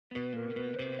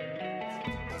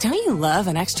Don't you love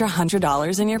an extra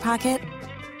 $100 in your pocket?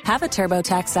 Have a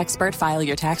TurboTax expert file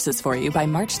your taxes for you by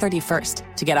March 31st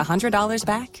to get $100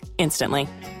 back instantly.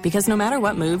 Because no matter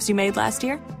what moves you made last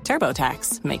year,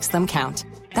 TurboTax makes them count.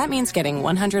 That means getting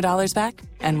 $100 back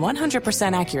and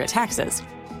 100% accurate taxes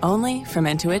only from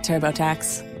Intuit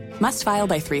TurboTax. Must file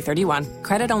by 3/31.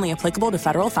 Credit only applicable to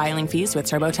federal filing fees with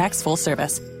TurboTax full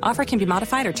service. Offer can be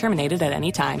modified or terminated at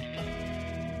any time.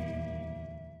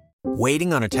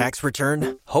 Waiting on a tax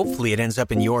return? Hopefully it ends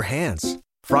up in your hands.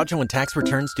 Fraudulent tax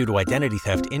returns due to identity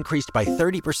theft increased by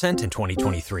 30% in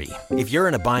 2023. If you're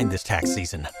in a bind this tax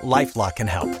season, LifeLock can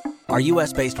help. Our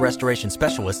U.S.-based restoration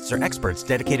specialists are experts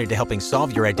dedicated to helping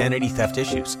solve your identity theft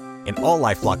issues. And all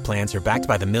LifeLock plans are backed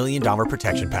by the $1 Million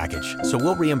Protection Package. So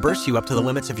we'll reimburse you up to the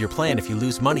limits of your plan if you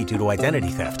lose money due to identity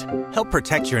theft. Help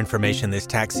protect your information this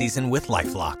tax season with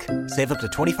LifeLock. Save up to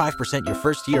 25% your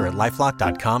first year at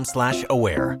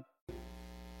LifeLock.com/aware.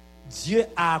 Dieu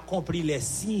a accompli les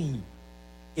signes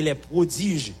et les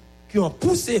prodiges qui ont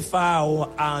poussé Pharaon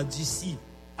à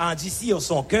endurcir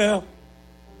son cœur,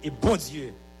 et bon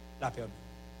Dieu l'a permis.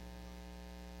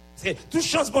 C'est toute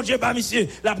chance, bon Dieu, bah, monsieur,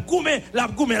 l'a goumé,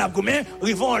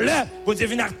 rivons là, bon Dieu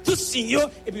vient avec tous signaux,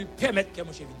 et puis permettre que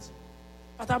mon chef vienne.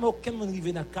 Pas tant aucun monde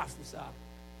rive dans caf ou ça.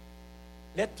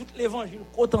 Là, tout l'évangile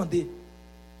qu'entendez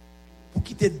pour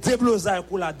quitter déblosage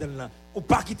pour la donne là, ou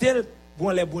pas quitter le bon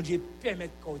les bon Dieu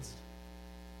permettre qu'on dit.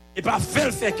 Et pas faire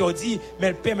le fait qu'on dit, mais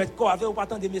le permettre qu'on avait ou pas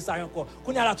attendre des messages encore.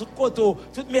 Qu'on y a là tout côté,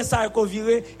 tout message qu'on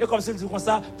viré et comme c'est dit comme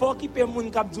ça, pour occuper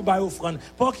moun k'ap dou bay offrande,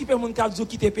 pour occuper moun k'ap dou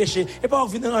quitter péché et pas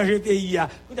venir ranger pays là.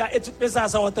 Et tout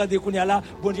message ça entendre qu'on y a là,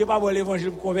 bon Dieu pas voir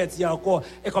l'évangile pour convertir encore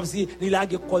et comme si il a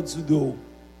code sous dos.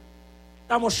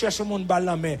 Là mon cherche mon balle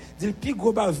la main, dit plus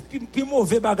gros plus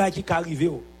mauvais bagage qui arrivé.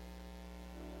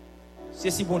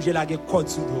 C'est si bon Dieu la code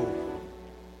sous dos.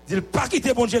 Dit pas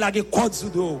quitter bon Dieu la code sous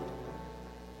dos.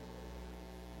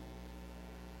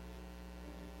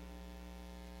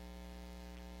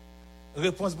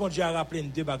 Réponse bon Dieu a rappelé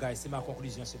deux bagages, c'est ma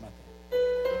conclusion ce matin.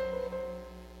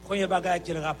 Premier bagage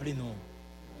qu'il rappelle nous,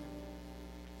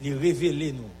 il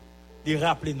révèle nous, il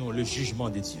rappelle nous le jugement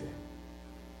de Dieu.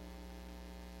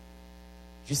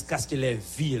 Jusqu'à ce que les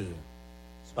villes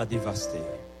soient dévastées,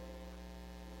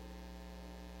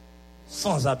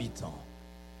 sans habitants,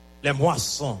 les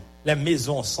moissons, les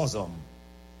maisons sans hommes,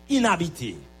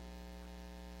 inhabitées.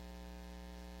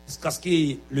 Jusqu'à ce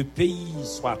que le pays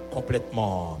soit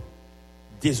complètement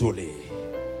désolé.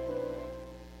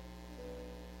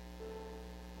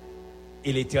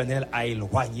 Et l'Éternel a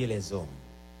éloigné les hommes.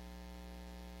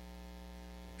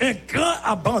 Un grand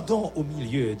abandon au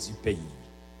milieu du pays.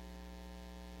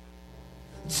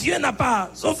 Dieu n'a pas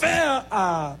offert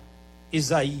à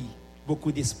Ésaïe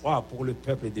beaucoup d'espoir pour le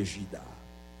peuple de Juda.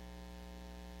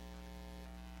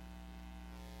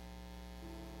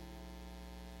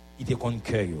 Il était contre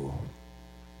cœur.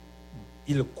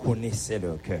 Il connaissait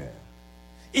leur cœur.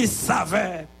 Il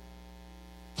savait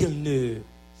qu'il ne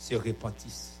se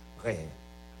repentirait.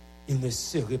 Il ne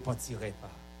se repentirait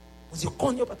pas. On dit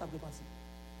qu'on n'y a pas de repentir.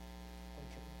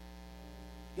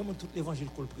 Il y a tout l'évangile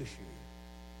qu'on le prêche.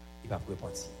 Il va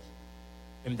repentir.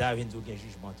 Même David dit qu'il y a un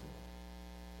jugement.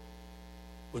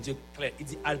 On dit clair, il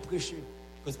dit à le prêcher.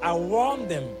 Because I warn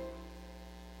them.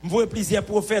 Je vois plusieurs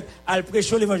prophètes à le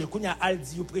prêcher l'évangile. Qu'on y a à le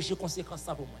dire, prêcher conséquence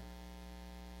ça pour moi.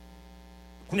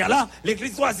 Là,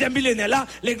 l'église 3e millénaire là,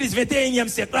 l'église 21e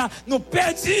siècle là, nous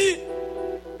perdu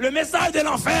le message de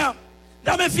l'enfer.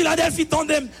 Dans mes Philadelphie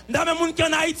tandem, dans mes monde qui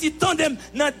en Haïti tandem,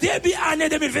 dans début année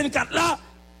 2024 là,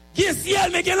 qui est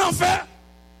ciel mais qui est l'enfer.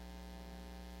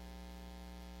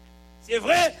 C'est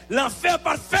vrai, l'enfer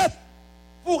pas fait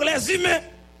pour les humains.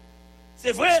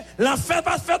 C'est vrai, l'enfer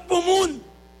pas fait pour le monde.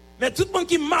 Mais tout le monde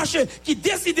qui marche, qui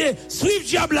décide de suivre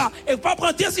diable là et pas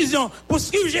prendre décision pour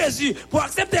suivre Jésus, pour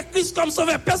accepter Christ comme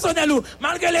sauveur personnel,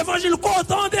 malgré l'évangile qu'on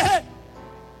entendait.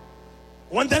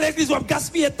 On est dans l'église, on a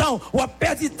gaspillé temps, on a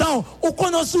perdu temps, on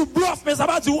connaît sous bluff, mais ça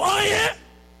va dire rien.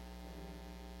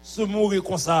 Se mourir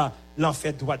comme ça,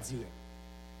 l'enfer doit dire.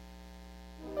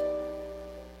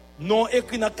 Non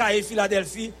écrit dans cahier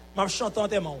Philadelphie, m'a chantant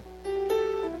tes mains.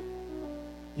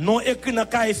 Non écrit dans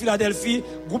cahier Philadelphie,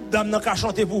 groupe d'âmes n'a qu'à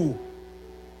chanter pour vous.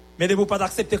 Mais de vous pas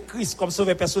accepter Christ comme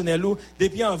sauveur personnel ou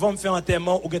depuis avant me faire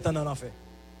enterrement ou getan dans l'enfer.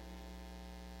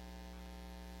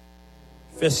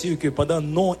 Fais sûr que pendant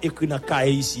non écrit dans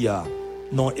cahier ici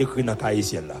non écrit dans cahier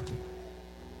ici là.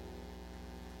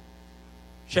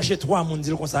 Cherchez trois monde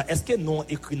dire comme ça, est-ce que non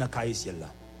écrit dans cahier ici là?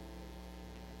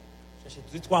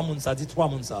 Cherchez trois monde ça, dit trois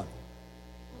monde ça.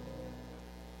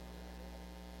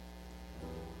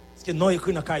 Parce que non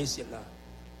écrit dans le cas ici là.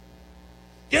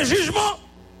 Il y a un jugement.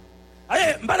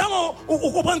 Allez, madame, vous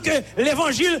comprenez que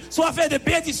l'évangile soit fait de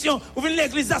bénédiction. Vous venez à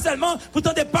l'église là seulement, pour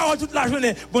entendre des paroles toute la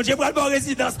journée. Bon Dieu, pour le bon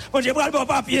résidence, bon Dieu, pour le bon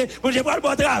papier, bon Dieu, pour le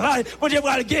bon travail, bon Dieu,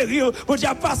 pour le guérir, bon Dieu,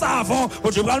 pas ça avant, bon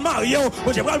Dieu, pour le marier,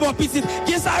 bon Dieu, pour le bon petit.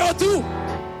 Qui ça y tout?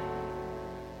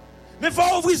 Mais il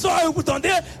faut ouvrir ça pour entendre.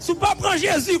 Si vous ne prenez pas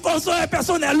Jésus comme son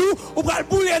personnel, vous pouvez le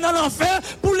bouler dans l'enfer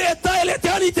pour l'éternité et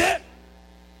l'éternité.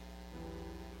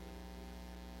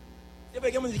 Il y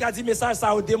a quelqu'un qui a dit message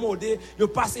ça a démodé, il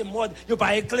passe mode, il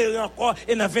pas éclairé encore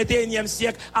et dans le 21e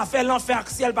siècle, a fait l'enfer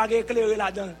ciel pas éclairé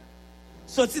là-dedans.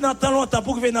 Sorti dans tant longtemps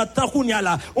pour venir dans tant qu'on y a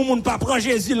là, où monde pas prend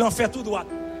Jésus l'enfer tout droit.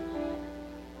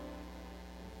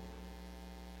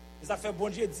 Et ça fait bon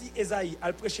Dieu dit Esaïe,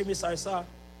 al prêcher message ça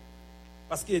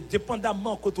parce que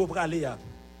dépendamment côté pour aller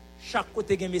chaque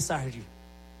côté a un message.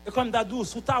 Et comme d'adou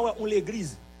sous ta on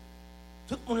l'église,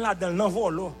 tout le monde là dans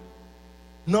l'envol,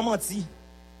 non menti.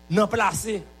 Non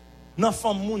placé, non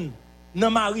femme moun, non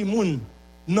mari moun,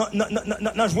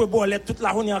 non jouer bolette toute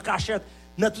la journée en cachette,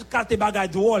 dans toute carte bagaille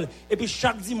drôle. Et puis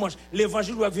chaque dimanche,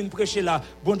 l'évangile doit venir prêcher là.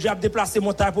 Bon Dieu a déplacé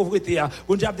montagne pauvreté,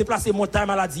 bon Dieu a déplacé montagne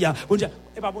maladie, bon Dieu,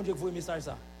 et pas bon Dieu qui voit message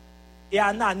ça. Et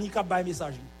Anani qui a bail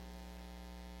message.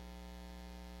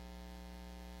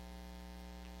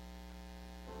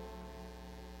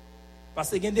 Parce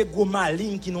qu'il y a des gros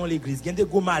malins qui n'ont l'église, il y a des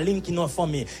gros malins qui n'ont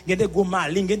famille, il y a des gros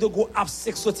malins, il y a des gros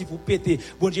abseks sortis pour péter.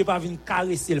 Bon Dieu pas venir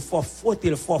caresser, il faut frotter,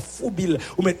 il faut foubil,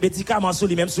 ou mettre médicaments sur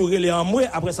lui, même sur les en moi,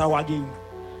 après ça va guérir.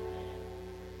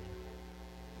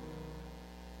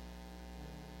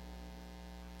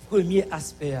 Premier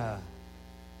aspect,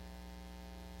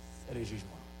 c'est le jugement.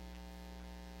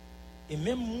 Et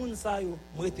même moun ça yo,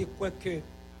 moi j'étais quoi que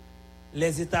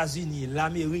les États-Unis,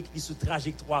 l'Amérique, ils sous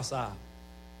trajectoire ça.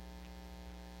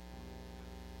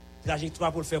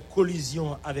 Trajectoire pour faire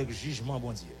collision avec jugement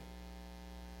bon Dieu.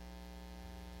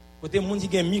 Côté moun qui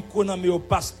gen micro nan mais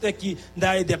pasteur qui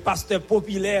des pasteurs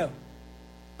populaires,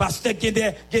 pasteurs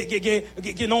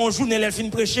qui non journée les fin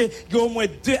prêcher, il y a au moins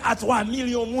 2 à 3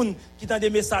 millions de monde qui dans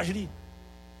des messageries.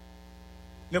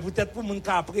 Mais peut-être pour moun qui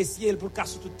apprécier pour cas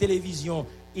sur toute télévision,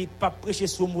 il pas prêcher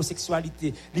sur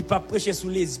homosexualité, il pas prêcher sur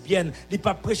lesbienne, il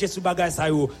pas prêcher sur bagaille ça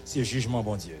yo, c'est jugement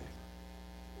bon Dieu.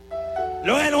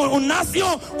 Une nation,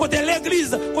 côté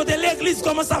l'église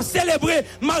commence à célébrer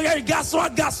mariage garçon à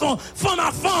garçon, femme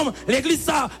à femme, l'église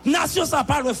ça, nation ça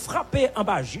parle frapper en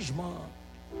bas jugement.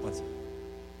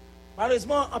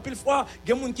 Malheureusement, en pile fois, il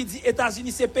y a des gens qui disent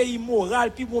États-Unis c'est pays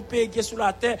moral, puis bon pays qui est sur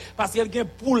la terre parce qu'il y a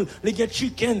poule, il y a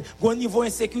chicken, au niveau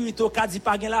insécurité, au cas dit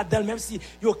pas là-dedans même si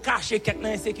il a caché quelque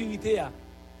insécurité.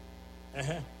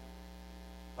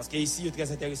 Parce que ici c'est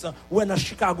très intéressant. Ouais dans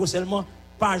Chicago seulement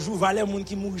par jour, valait moun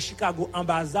qui mouri Chicago en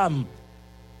Bazam.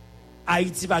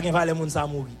 Haïti pas gen valait moun ça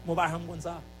mouri. Mon pas jamais comme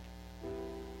ça.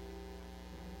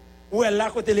 Ou là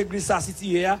côté l'église ça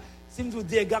situé si me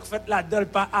des gars fait la dedans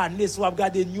par année soit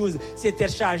regarder news, c'était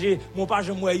chargé, mon pas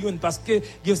jamais moyen parce que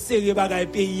yo sérieux bagaille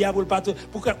pays pour pas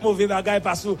pour quelque mauvais bagaille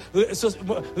pas sur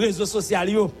réseaux sociaux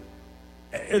yo.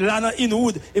 Là dans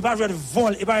Inwood et pas jouer de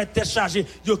vol et pas tête chargée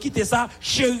yo quitter ça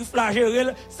shérif la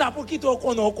gérer ça pour quitter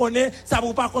on connaît ça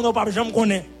pour pas qu'on pas jamais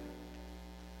connaît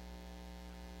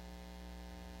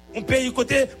un pays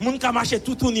côté moun ka marcher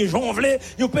tout tourner jonvler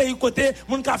un pays côté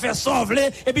moun ka faire sauver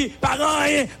et puis pas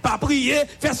rien pas prier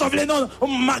faire sauver non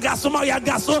garçon mariage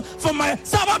garçon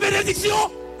ça va bénédiction.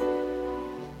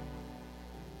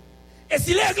 Et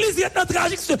si l'église est dans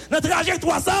la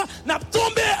trajectoire ça, n'a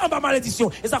tombé en bas malédiction.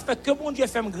 Et ça fait que bon Dieu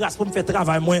fait grâce pour me faire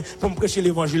travail moins, pour me prêcher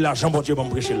l'évangile là, Jean bon Dieu pour me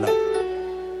prêcher là.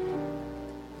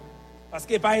 Parce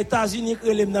que pas les États-Unis qui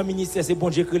relèvent dans le ministère, c'est bon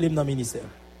Dieu qui relève dans le ministère.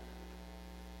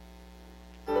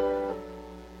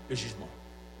 Le jugement.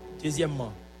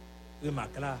 Deuxièmement,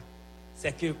 remarque là,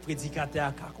 c'est que le prédicateur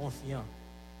a confiance.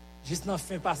 Juste dans le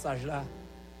fin passage là,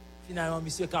 finalement,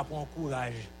 monsieur a pris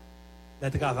courage le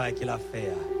travail qu'il a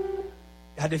fait.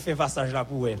 Il y a des faits passage là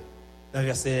pour elle. Dans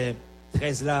verset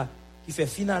 13 là, qui fait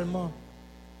finalement,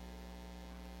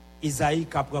 Isaïe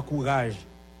qui prend courage,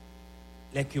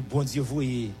 les que bon Dieu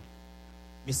voyait,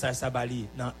 message sabali,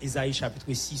 dans Isaïe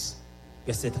chapitre 6,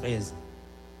 verset 13.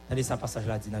 Regardez ça passage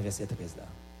là, dit dans verset 13 là.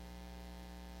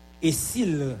 Et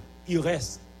s'il y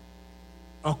reste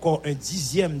encore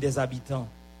 1/10 des habitants,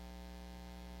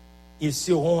 ils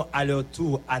seront à leur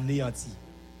tour anéantis.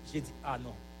 J'ai dit, ah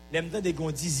non. L'aime de des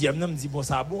 10e, non me dit bon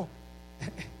ça bon.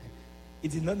 Il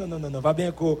dit non, pas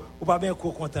bien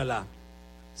content là.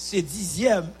 Ce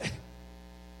 10e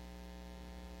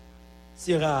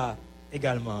sera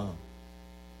également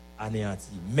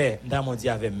anéanti. Mais dans mon Dieu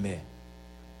avait mais.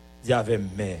 Dieu avait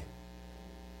mais.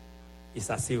 Et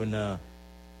ça c'est une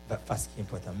parce qui est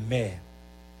important. Mais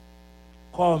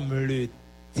comme le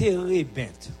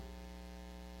térébinthe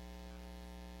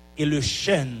et le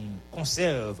chêne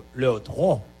conservent leur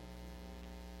tronc,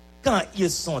 quand ils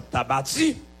sont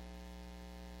abattus,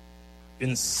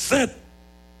 une sainte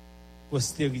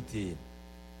postérité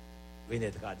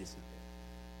renaîtra de ce père.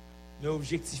 Mais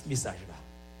objectif message là,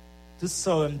 tout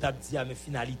ça on t'a dit à mes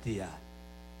finalités là.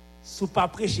 Si pas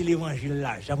prêcher l'évangile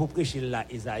là, j'ai pas prêcher là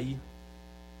Esaïe,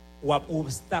 ou un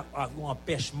obstacle ou un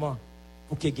empêchement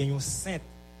pour qu'il y ait une sainte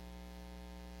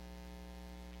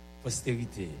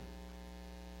postérité.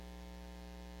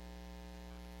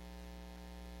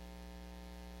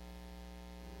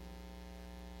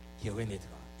 Qui renaîtra.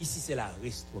 Ici, c'est la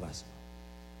restauration.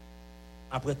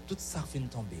 Après tout ça fin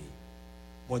tomber,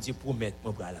 mon Dieu promet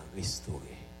moi pour la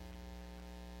restaurer.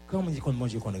 Comment on dit qu'on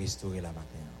mange qu'on restaurer la matin?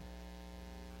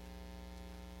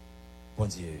 Bon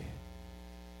Dieu,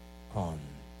 on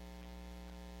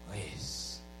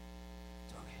restaurer.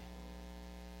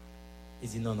 Il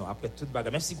dit non, après toute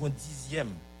bagarre, même si on dixième,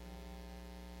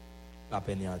 la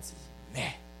peine est dit.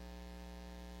 Mais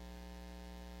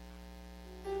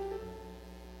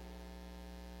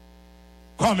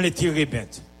comme les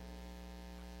térébintes,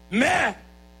 mais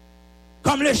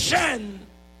comme les chênes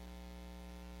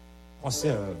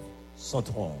conservent son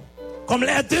tronc, comme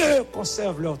les deux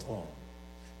conservent leur tronc,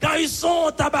 quand ils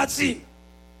sont abattus,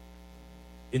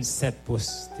 une sainte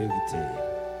postérité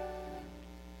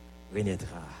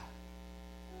renaîtra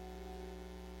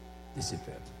de ce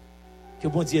peuple. Que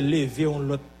bon Dieu lève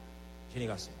une autre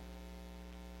génération.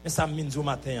 Mais ça me dit au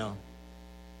matin,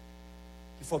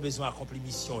 il faut besoin d'accomplir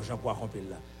mission, Jean, pour accomplir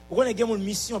là. Vous connaissez une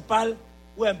mission, parle,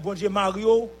 ouais, bon Dieu,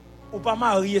 Mario, ou pas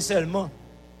marié seulement,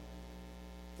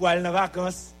 pour aller en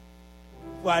vacances,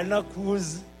 pour aller en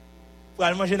cruise, pour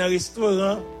aller manger dans un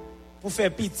restaurant, pour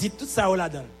faire petit, tout ça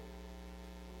là-dedans.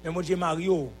 Mais mon Dieu,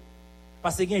 Mario,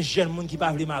 parce qu'il y a un jeune monde qui ne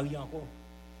peut pas marier encore.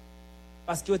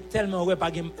 Parce que tellement ouais,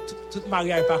 pas tout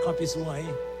mariage pas camper sur rien.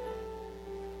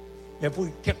 Mais pour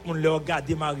quelqu'un le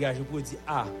regarder mariage pour dire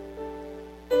ah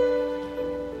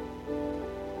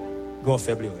gon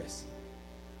faiblesse.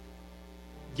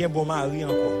 Gen bon mari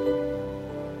encore.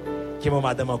 Gen bon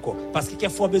madame encore parce que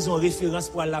quelquefois besoin de référence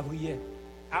pour la prière.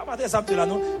 Ah pas ça là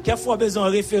non, quelquefois besoin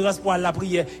de référence pour la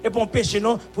prière et pour péché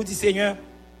non pour dire Seigneur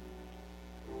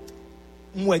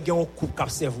moi gen un couple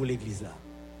qui serve l'église là.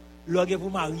 Lorsque vous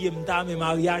mariez, m'ta mes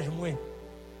mariage moi.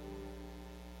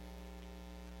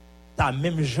 Ta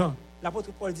même gens. L'apôtre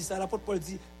Paul dit ça, l'apôtre Paul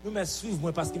dit nous me suivre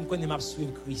moi parce qu'il me connaît m'a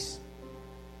suivre Christ.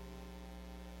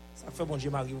 Ça fait bon Dieu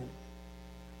Mario.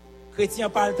 Chrétien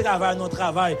pas le travail non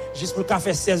travail juste pour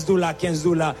faire $16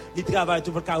 $15, il travaille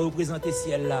tout pour représenter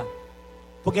ciel là.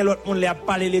 Pour que l'autre monde les a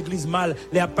parlé l'église mal,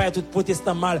 les a parlé tout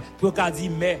protestant mal pour qu'a dit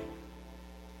mais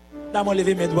là moi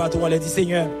lever mes doigts toi les dit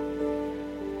Seigneur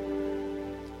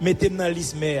mettez-moi dans la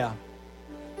liste mère.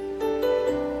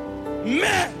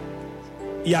 Mais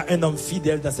il y a un homme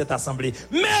fidèle dans cette assemblée.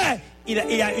 Mais il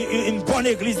y a une bonne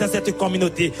église dans cette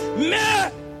communauté.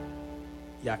 Mais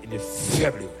il y a une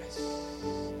faiblesse.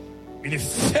 Une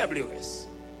faiblesse.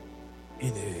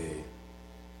 Une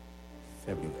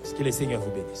faiblesse. Que le Seigneur vous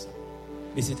bénisse.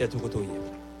 Laissez tout retourner.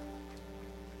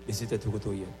 Laissez tout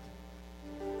retourner.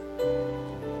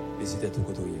 Laissez tout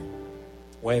retourner.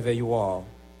 Wherever you are,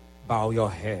 bow your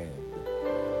head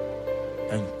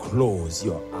and close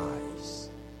your eyes.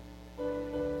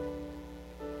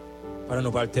 Pendant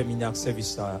nous allons terminer avec ce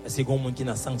service là, c'est un monde qui est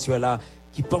dans le sanctuaire là,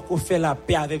 qui peut faire la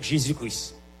paix avec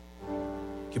Jésus-Christ.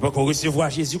 Qui peut recevoir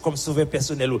Jésus comme sauveur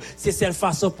personnel. C'est cette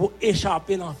façon pour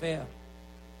échapper l'enfer.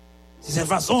 C'est cette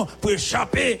façon pour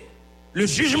échapper le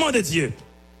jugement de Dieu.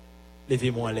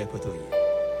 Levez-moi en l'air, côté.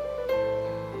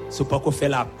 C'est pas qu'on fait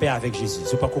la paix avec Jésus.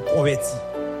 C'est pas qu'on convertit.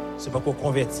 C'est pas qu'on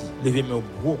convertit. Levez-moi au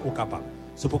gros qu'on capable.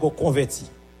 C'est pas qu'on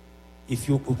convertit. Il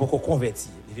faut pas qu'on convertit.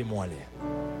 Levez-moi en l'air.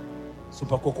 C'est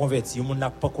pas qu'on convertit. Le monde n'a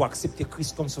pas qu'on accepter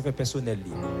Christ comme sauveur personnel.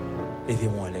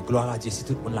 Levez-moi en l'air. Gloire à Dieu si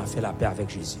tout le monde a fait la paix avec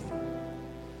Jésus.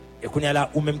 Et qu'on est là,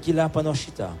 ou même qui est là pendant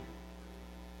chita.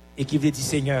 Et qui veut dire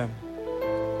Seigneur,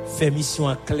 fais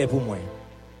mission claire pour moi.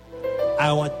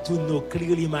 I want to know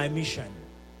clearly my mission.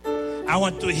 I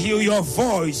want to hear your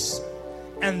voice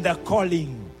and the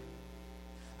calling.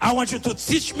 I want you to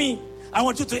teach me. I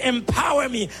want you to empower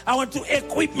me. I want to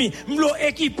equip me. M'lo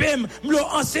équiper, m'lo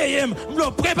enseigner,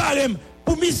 m'lo préparer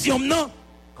pour mission non.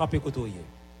 Campé kotoye.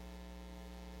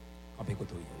 Campé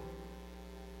kotoye.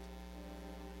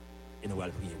 Et nous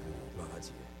allons prier pour gloire à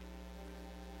Dieu.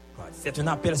 C'est un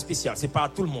appel spécial, c'est pas à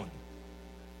tout le monde.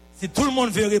 Si tout le monde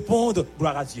veut répondre,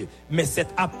 gloire à Dieu. Mais cet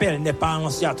appel n'est pas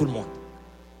annoncé à tout le monde.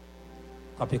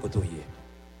 Campé kotoye.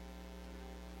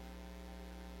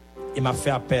 Il m'a fait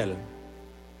appel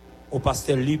au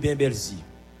pasteur Lubin Belzi,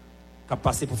 qui a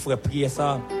passé pour faire prier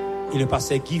ça Et le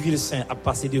pasteur Guy Vilsain a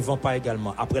passé devant pas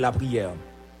également, après la prière,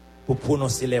 pour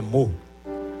prononcer les mots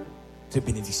de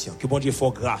bénédiction. Que bon Dieu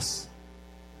fasse grâce.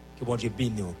 Que bon Dieu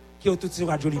bénisse. Qui est tout sur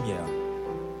Radio Lumière.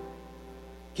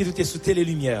 Qui tout est sous Télé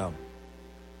Lumière.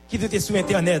 Qui tout est sur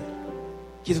Internet.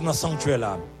 Qui est dans le sanctuaire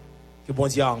là. Que bon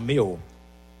Dieu armé.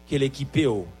 Qu'il équipe.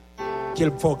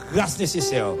 Qu'il fasse grâce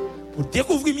nécessaire pour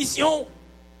découvrir mission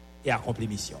et accomplir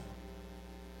mission.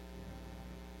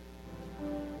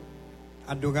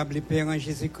 Adorable Père en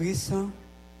Jésus-Christ,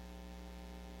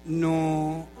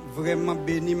 nous vraiment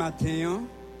bénis matin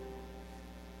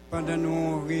pendant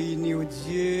nous réunis au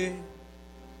Dieu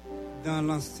dans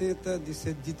l'enceinte de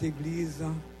cette dite église.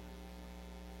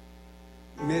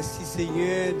 Merci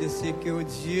Seigneur de ce que au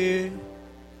Dieu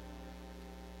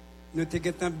nous t'es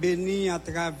bénis à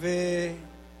travers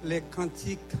les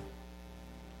cantiques,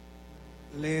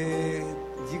 les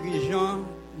dirigeants,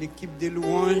 l'équipe de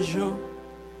louanges,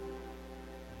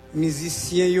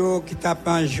 musiciens yo qui t'a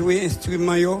pas joué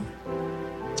instrument yo.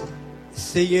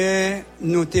 Seigneur,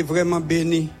 nous t'es vraiment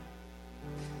bénis.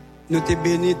 Nous t'es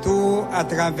bénis tout à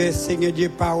travers Seigneur Dieu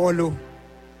parole dans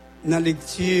la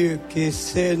lecture que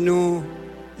c'est nous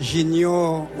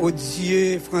j'ignore au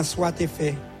Dieu François t'a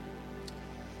fait.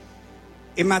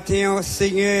 Et maintenant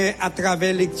Seigneur à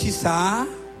travers lecture ça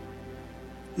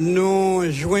nous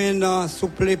joignons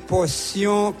souple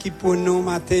portion qui pour nous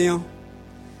matin.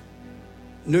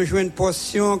 Nous jouons une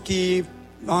portion qui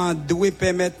doit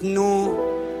permettre nous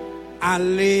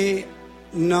aller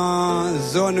dans la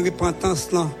zone de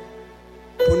repentance là,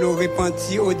 pour nous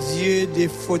repentir au Dieu des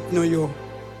fautes nous.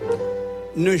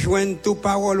 Nous jouons toute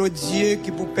parole au Dieu qui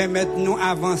peut permettre nous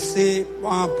avancer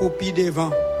en popie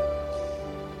devant.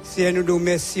 C'est nous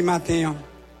merci matin.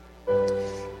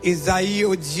 Isaïe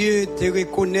au Dieu te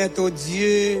reconnaître au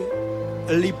Dieu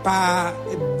n'est pas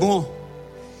bon.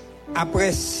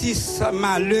 Après 6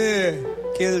 malheurs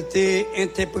qu'elle t'a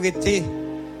interprété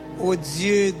au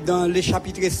Dieu dans le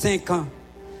chapitre 5 ans,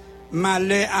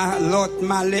 malheur à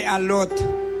l'autre,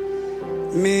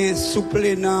 mais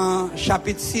souple dans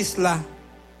chapitre 6 là,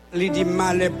 il dit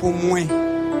malheur pour moi,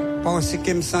 parce que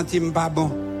je me sens pas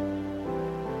bon.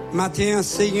 Maintenant,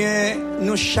 Seigneur,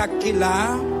 nous chaque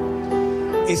là,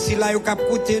 et si là, vous avez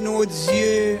écouté nos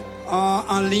Dieu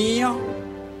en ligne,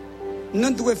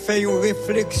 nous devons faire une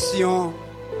réflexion,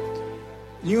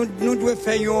 nous devons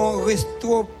faire une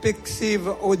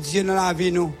rétrospective au Dieu dans la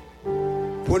vie nous,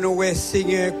 pour nous voir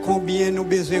Seigneur combien nous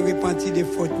besoin de repentir des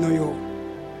fautes nous.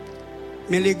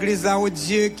 Mais l'église a au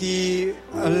Dieu qui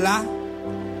là,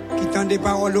 qui tend des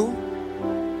paroles,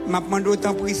 m'a demandé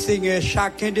autant pour Seigneur,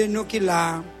 chacun de nous qui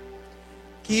là,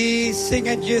 qui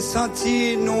Seigneur Dieu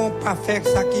senti nous pas faire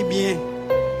ça qui bien,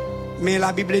 mais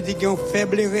la Bible dit qu'il y a une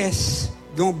faiblesse.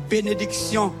 Donc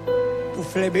bénédiction pour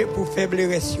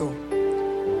faiblesse.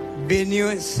 Béni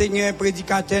Seigneur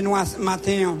prédicateur nous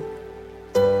matin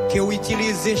que vous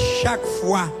utilisez chaque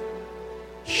fois,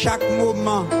 chaque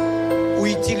moment, vous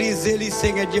utilisez le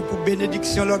Seigneur Dieu pour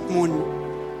bénédiction l'autre monde.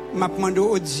 M'a demandé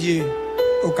au Dieu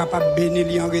au capable bénir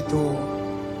lui en retour.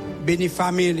 Béni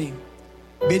famille,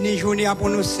 béni journée pour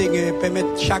nous Seigneur,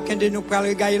 permettre chacun de nous prendre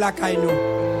regarder la caille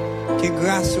nous. Que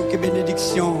grâce ou que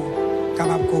bénédiction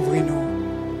capable couvrir nous.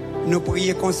 Nous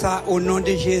prions comme ça au nom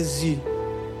de Jésus.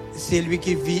 C'est lui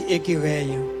qui vit et qui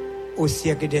règne au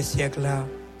siècle des siècles.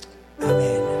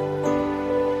 Amen.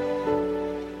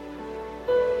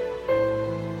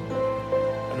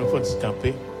 Nous faut se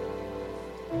camper.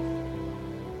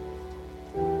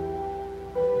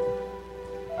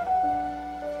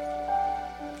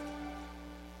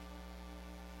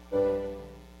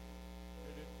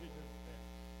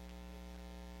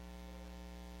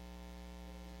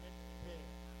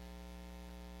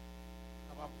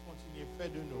 Fait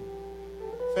de nous,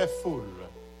 fait full,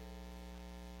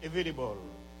 available,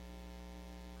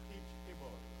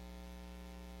 teachable,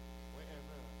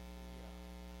 wherever we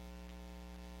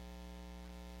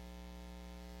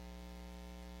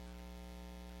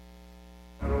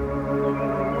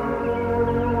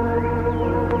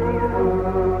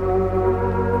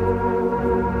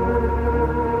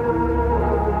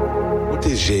are.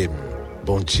 Protégez,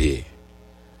 bon Dieu,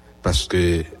 parce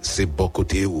que c'est bon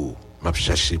côté où m'a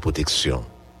cherché protection.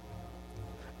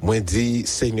 Moi dit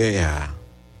Seigneur,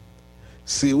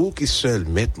 c'est où qui seul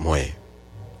met moi.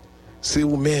 C'est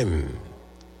où même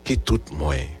qui tout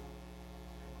moi.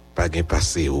 Pas gain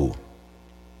passer où.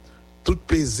 Tout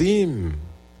plaisir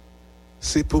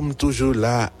c'est pour me toujours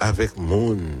là avec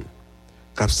moun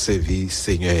k'ap servi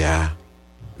Seigneur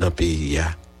dans pays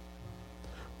ya.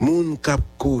 Moun k'ap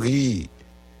courir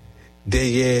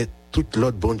derrière tout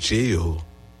l'autre bon Dieu yo.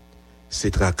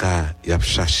 C'est tracas y a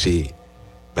cherché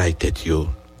by tête yo.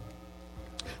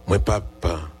 Moi pas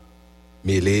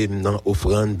mêler dans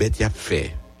offrande bête y a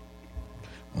fait.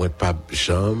 Moi pas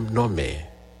jambe non mais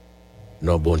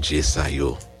non bon Dieu ça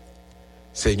yo.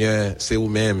 Seigneur, c'est vous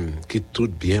même qui tout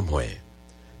bien moi.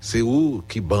 C'est vous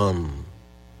qui bam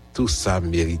tout ça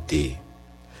mérité.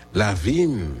 La vie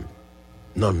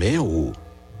non mais où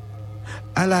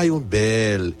elle a un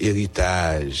bel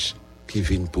héritage qui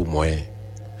vient pour moi.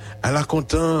 Elle a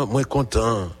content, moi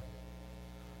content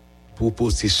pour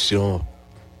position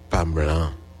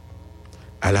pamlan.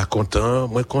 Elle a content,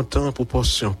 moi content pour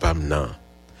portion pamlan.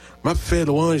 M'a fait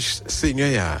louange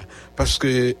Seigneur parce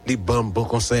que les bon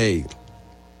conseil.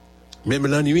 Même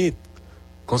la nuit,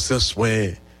 conscience moi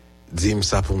dit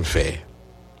ça pour me faire.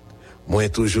 Moi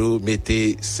toujours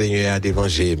mettez Seigneur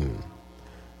d'évangile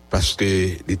parce que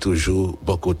il est toujours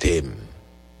bon côté.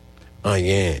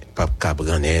 Rien pas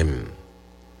cabranem.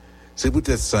 C'est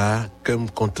peut-être ça que me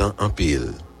content en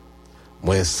pile.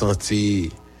 Moi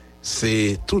senti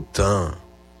c'est tout le temps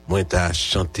moi t'a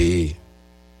chanté.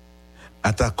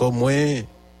 Attaquant moi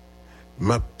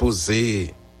m'a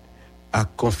posé à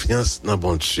confiance dans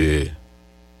bon Dieu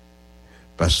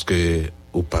parce que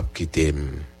ou pas quitter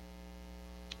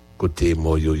côté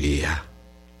moyoya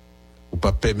ou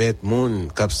pas permettre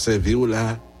monde cap servir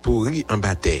là pourri en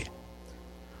bataille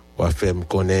ou faire me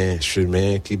connaître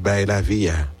chemin qui baille la vie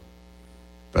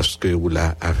parce que ou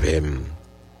là avec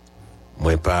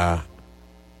moi pas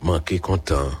manquer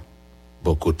content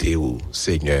bon côté ou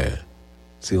Seigneur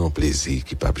c'est un plaisir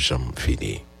qui pas jamais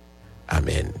fini.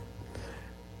 Amen.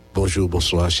 Bonjour,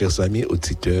 bonsoir, chers amis,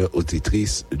 auditeurs,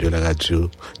 auditrices de la radio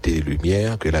Télé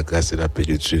Lumière. Que la grâce et la paix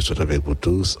de Dieu soient avec vous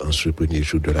tous. En ce premier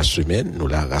jour de la semaine, nous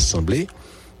l'avons rassemblés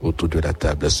autour de la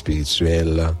table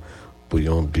spirituelle pour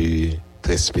un but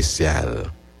très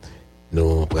spécial.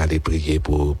 Nous allons aller prier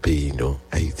pour le pays, nous,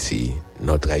 Haïti,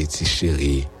 notre Haïti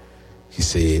chéri, qui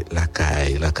c'est la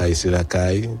caille. La caille, c'est la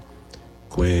caille.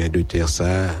 Coin de terre,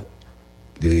 ça,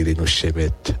 dirige nos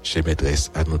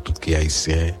chemêtresses à nous tous qui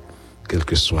haïtiens. Quel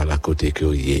que soit la côté que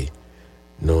vous y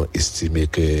nous estimons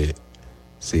que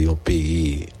c'est un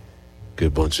pays que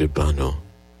bon Dieu ban nous.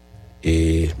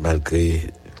 Et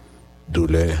malgré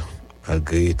douleur,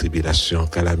 malgré tribulation,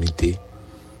 calamité,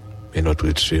 mais notre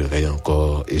Dieu règne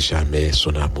encore et jamais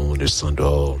son amour ne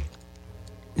s'endort.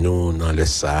 Nous n'en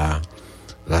laissons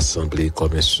rassembler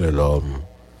comme un seul homme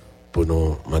pour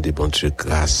nous demander bon Dieu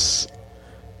grâce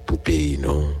pour pays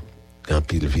nous. En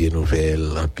pile vieille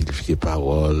nouvelle, en pile vieille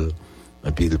parole,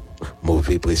 en pile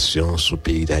mauvaise pression sur le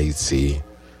pays d'Haïti.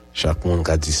 Chaque monde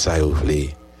a dit ça et voulait,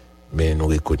 mais nous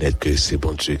reconnaissons que c'est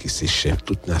bon Dieu qui c'est chef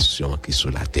toute nation qui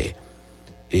sur la terre.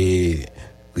 Et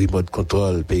remote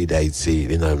contrôle pays d'Haïti,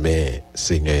 les nommés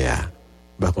Seigneur,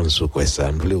 bah qu'on sait quoi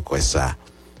ça, nous voulons quoi ça.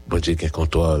 Bon Dieu qui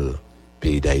contrôle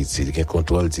pays d'Haïti, qui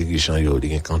contrôle dirigeant yo,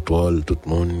 qui contrôle tout le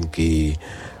monde qui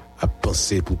a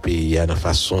pensé pour pays à la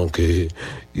façon que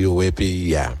yo ouais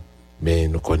pays a. Mais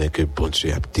nous connaissons que bon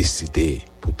Dieu a décidé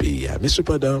pour pays a. Mais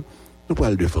cependant, nous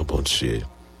parlons devant bon Dieu.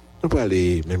 Nous pouvons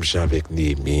aller même gens avec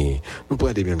Néhémie, nous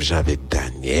pouvons aller même gens avec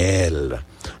Daniel,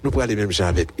 nous pouvons aller même gens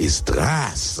avec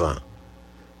Esdras.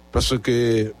 Parce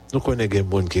que nous connaissons des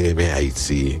gens qui aiment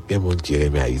Haïti, des gens qui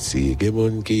aiment Haïti, des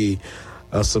gens qui,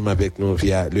 ensemble avec nous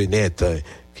via le net,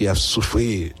 qui a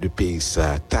souffert du pays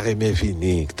ça, t'as aimé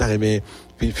venir, t'as aimé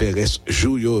faire reste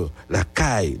jouer la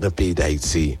caille dans le pays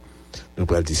d'Haïti. Nous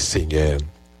pouvons dire, Seigneur,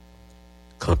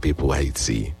 camper pour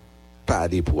Haïti,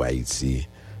 parler pour Haïti.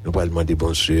 Nous pouvons demander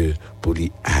bon Dieu pour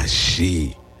lui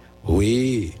agir.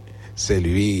 Oui, c'est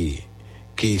lui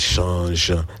qui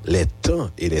change les temps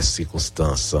et les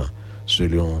circonstances,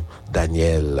 selon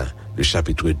Daniel, le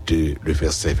chapitre 2, le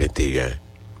verset 21.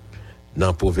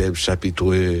 Dans Proverbe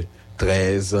chapitre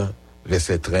 13,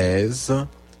 verset 13,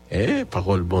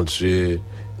 parole bon Dieu,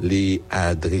 lui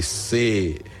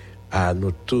adressée à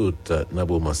nous toutes dans le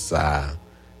moment ça.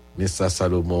 Mais ça,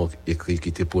 Salomon écrit qui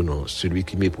était pour nous. Celui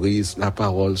qui méprise la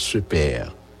parole se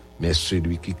perd, mais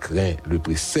celui qui craint le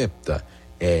précepte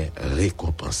est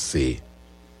récompensé.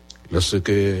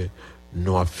 Lorsque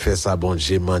nous avons fait ça, bon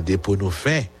Dieu demandé pour nous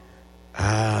faire,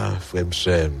 frère,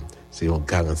 c'est une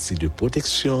garantie de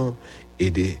protection et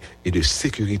de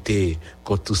sécurité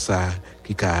contre tout ça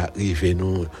qui arrive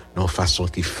nous d'une façon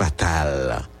qui est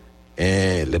fatale.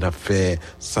 Nous avons fait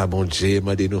ça, bon Dieu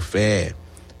demandé nous faire.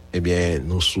 Eh bien,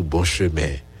 nous sous bon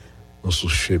chemin, nous sous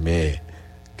chemin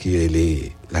qui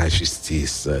est la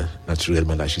justice.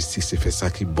 Naturellement, la justice, c'est fait ça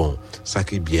qui est bon, ça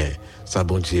qui est bien, ça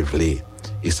bon Dieu voulait,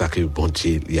 et ça que bon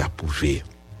Dieu lui a approuvé.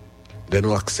 De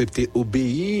nous accepter,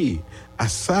 obéir à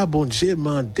ça, bon Dieu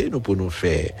demandé nous pour nous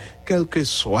faire, quel que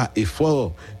soit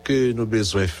effort que nous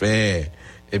besoin faire,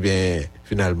 eh bien,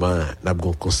 finalement, n'a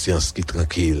pas conscience qui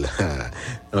tranquille.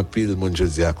 En pile, mon Dieu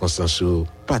dit, conscience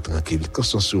pas tranquille,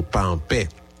 conscience pas en paix,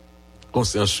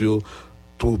 conscience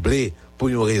troublée pour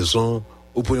une raison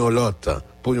ou pour une autre,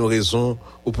 pour une raison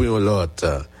ou pour une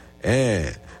autre.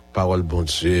 Parole bon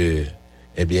Dieu,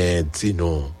 eh bien,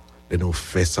 dis-nous, de nous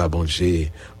faire ça, bon Dieu,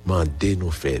 mandez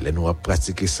nous faire, de nous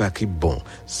pratiquer ça qui est bon,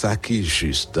 ça qui est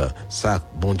juste, ça,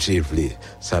 bon Dieu, voulait,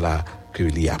 ça là, que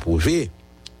l'y approuvé,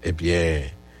 eh bien,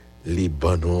 les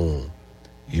bons nous,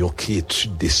 yon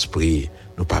quiétude d'esprit,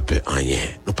 nous pas peur en rien,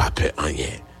 nous pas peur en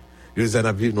rien. Nous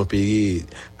allons vivre nos pays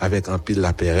avec un pile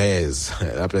la Pérez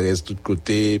de tous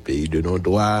côtés, pays de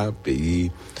non-droit, pays,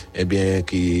 eh bien,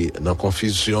 qui, dans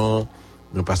confusion,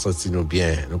 nous pas sentir nous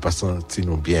bien,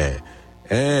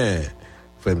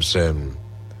 frère,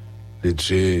 le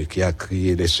Dieu qui a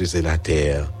créé les cieux et la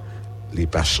terre, il n'est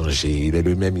pas changé, il est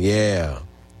le même hier,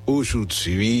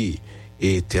 aujourd'hui,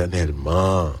 et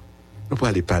éternellement. Nous pouvons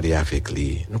aller parler avec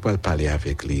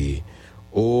lui,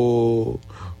 Oh,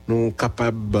 nous sommes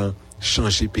capables de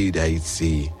changer le pays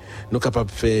d'Haïti, nous sommes capables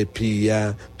de faire pays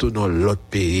tout dans l'autre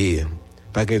pays,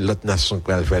 pas que l'autre nation qui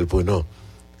va le faire pour nous,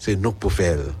 c'est nous pour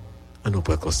faire. Nous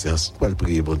prenons conscience, nous allons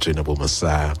prier, bon Dieu, dans le moment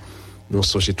ça. Nous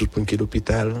songeons tout le monde qui est à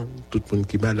l'hôpital, tout le monde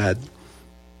qui est malade.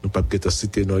 Nous ne pouvons pas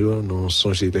citer nous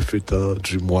songeons les fêtes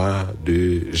du mois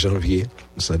de janvier.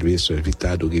 Nous saluons Sœur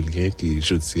Vita d'Aurélien qui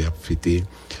jeudi a fêté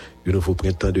un nouveau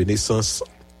printemps de naissance.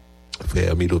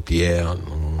 Frère Milo Pierre,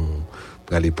 nous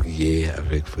pour aller prier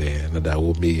avec frère Nada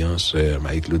Roméan, Sœur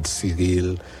Marie-Claude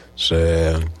Cyril,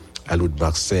 Sœur Alou de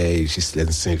Marseille,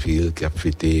 Ghislaine Saint-Ville qui a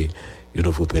fêté un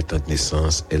nouveau printemps de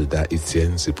naissance. Elda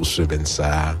Etienne, c'est pour semaine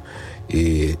ça.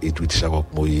 Et Edouard Charok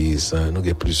Moïse, nous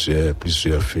avons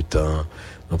plusieurs fêtants.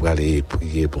 Nous allons aller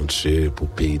prier, bon Dieu, pour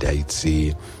le pays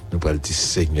d'Haïti. Nous allons dire,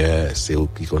 Seigneur, c'est eux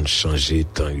qui ont changé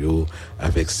tant yo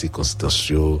avec circonstances.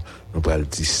 Nous allons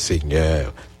dire,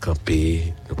 Seigneur,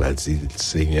 camper. Nous allons dire,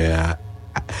 Seigneur,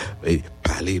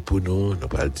 parler pour nous. Nous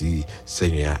allons dire,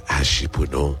 Seigneur, agir pour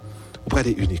nous. Nous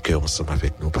allons unir cœur ensemble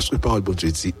avec nous. Parce que la parole, bon Dieu,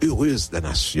 dit, heureuse la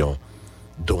nation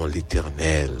dont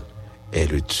l'Éternel est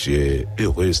le Dieu.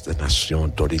 Heureuse la nation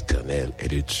dont l'Éternel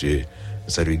est le Dieu.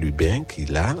 Salut Lubin qui est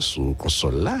là, sous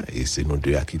console là, et c'est nous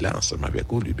deux qui là, ensemble avec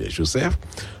vous, Lubin Joseph,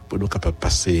 pour nous capables de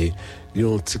passer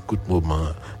un petit coup de moment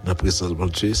dans la présence de mon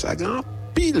Dieu. Ça a grand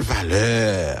pile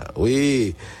valeur,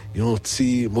 oui, un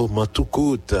petit moment tout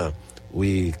coûte,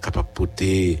 oui, capable de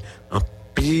porter un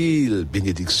pile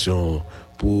bénédiction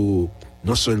pour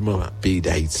non seulement le pays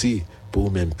d'Haïti,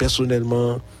 pour même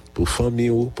personnellement, pour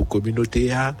famille, pour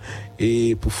communauté,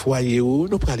 et pour foyer, nous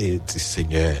allons dire,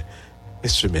 Seigneur, mais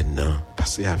ce maintenant,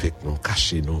 passez avec nous,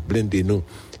 cachez-nous, blindez-nous,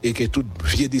 et que toute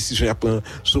vieille décision à prendre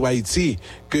sur Haïti,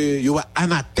 que y aura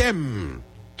anathème,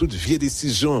 toute vieille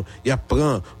décision y a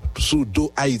prendre sur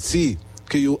dos Haïti,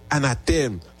 que y aura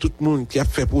anathème, tout le monde qui a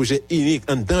fait projet unique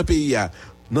dans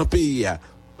le pays,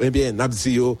 eh bien, n'a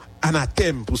dit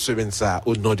anathème pour ce ça,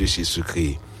 au nom de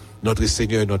Jésus-Christ. Notre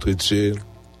Seigneur, notre Dieu,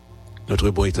 notre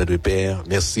bon et de Père,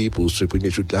 merci pour ce premier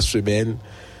jour de la semaine,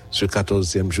 ce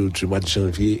 14e jour du mois de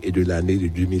janvier et de l'année de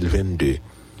 2022.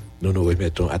 Nous nous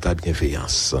remettons à ta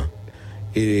bienveillance.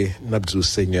 Et nous disons,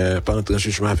 Seigneur, pas entrer en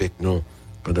jugement avec nous,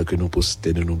 pendant que nous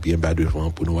postons nous bien bas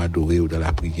devant pour nous adorer ou dans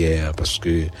la prière, parce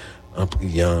que en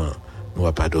priant, nous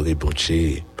n'avons pas adoré bon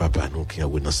Dieu, Papa, nous qui en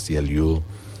haut dans le ciel.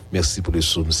 Merci pour le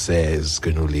psaume 16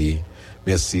 que nous lisons.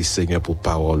 Merci, Seigneur, pour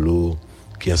parole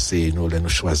qui enseigne nous, de nous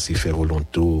choisir faire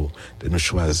volonté, de nous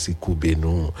choisir couper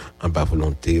nous en bas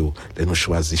volonté, de nous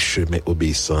choisir chemin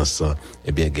obéissance,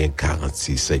 et bien, gain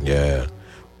garantie, Seigneur,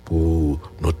 pour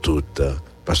nous toutes,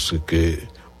 parce que,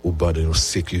 au bord de nos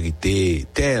sécurités,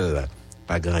 telle,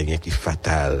 pas grand rien qui est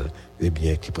fatal, et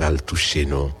bien, qui pourra le toucher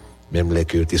nous, même les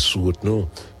que tu sous nous,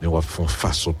 mais on va faire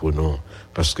façon pour nous,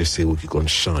 parce que c'est eux qui vont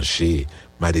changer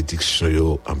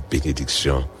malédiction en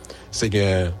bénédiction.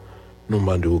 Seigneur, nous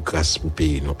demandons grâce pour le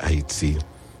pays, nous, Haïti.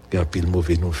 Il y a un pile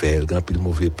mauvais nouvelle, il y a un pile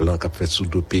mauvais plan qui a fait sous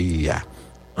deux pays,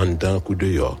 en dedans, coup de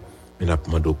dehors. Mais nous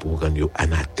demandons pour gagner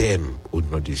anathème au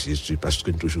nom de Jésus, parce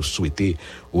que nous toujours souhaité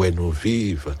où nous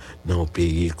vivons dans un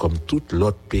pays comme tout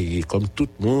l'autre pays, comme tout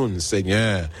le monde,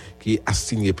 Seigneur, qui est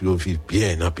assigné pour vivre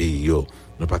bien dans le pays.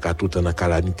 Nous pas qu'à tout dans la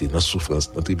calamité, dans la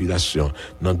souffrance, dans la tribulation,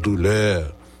 dans la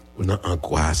douleur, ou dans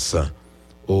l'angoisse.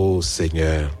 Oh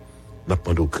Seigneur, nous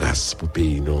demandons grâce pour le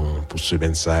pays, pour ce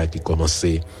ça qui commence,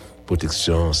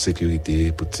 protection,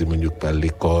 sécurité, pour les gens qui parlent à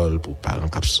l'école, pour les parents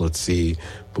qui sortent,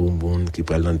 pour les gens qui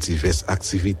parlent dans diverses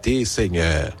activités,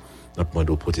 Seigneur. Nous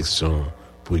demandons protection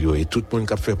pour eux. Et tout le monde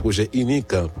qui a fait un projet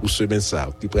unique pour ce ça,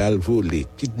 qui peut voler,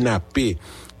 kidnapper,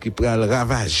 qui peut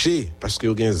ravager, parce qu'il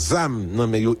y a des âmes, non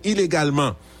mais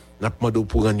illégalement, Nous demandons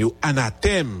pour rendre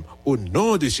anathème au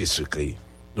nom de Jésus-Christ.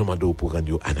 Nous demandons pour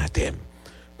rendre anathème.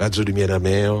 Radio Lumière dans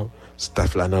mer,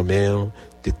 staff là dans mer,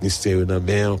 technicien dans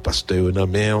mer, pasteur dans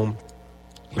mer,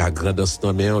 la grandance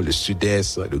dans mer, le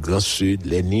sud-est, le grand sud,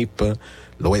 les NIP,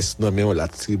 l'ouest dans mer, la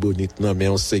Tribonite dans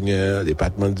mer, Seigneur,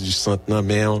 département du centre dans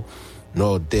mer,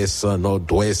 nord-est,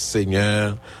 nord-ouest,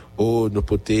 Seigneur. Oh, nous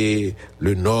porter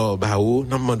le nord, nous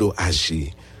demandons agir.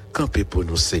 Campez pour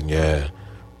nous, Seigneur.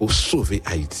 Oh, sauver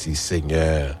Haïti,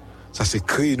 Seigneur. Ça c'est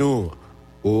cri nous.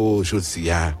 Oh,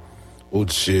 Josia. Oh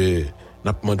Dieu.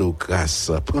 Nous demandons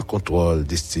grâce. Prends contrôle,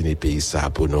 destiné pays ça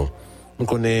pour nous. Nous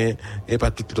connaissons, et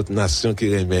pas toute l'autre nation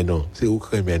qui remet nous. C'est où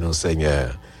qui remet nous,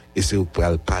 Seigneur. Et c'est où pour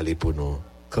parler pour nous.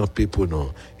 Camper pour nous.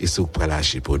 Et c'est où pour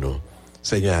agir pour nous.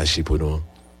 Seigneur, agis pour nous.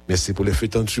 Merci pour le feu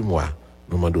temps du mois.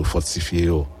 Nous demandons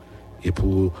fortifier. Et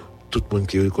pour tout le monde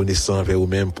qui est reconnaissant envers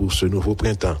vous-même pour ce nouveau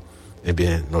printemps, eh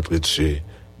bien, notre Dieu,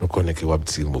 nous connaissons qu'il y a un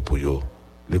petit mot pour vous.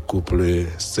 Le couple,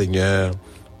 Seigneur,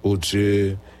 oh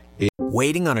Dieu.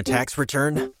 Waiting on a tax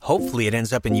return? Hopefully it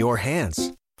ends up in your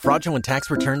hands. Fraudulent tax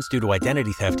returns due to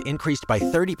identity theft increased by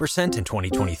 30% in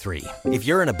 2023. If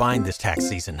you're in a bind this tax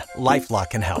season,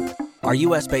 LifeLock can help. Our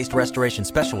U.S.-based restoration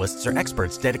specialists are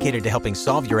experts dedicated to helping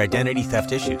solve your identity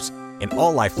theft issues. And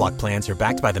all LifeLock plans are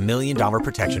backed by the $1 Million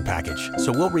Protection Package.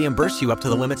 So we'll reimburse you up to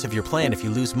the limits of your plan if you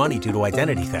lose money due to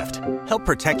identity theft. Help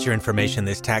protect your information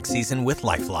this tax season with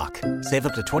LifeLock. Save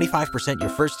up to 25% your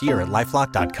first year at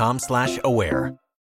LifeLock.com/aware.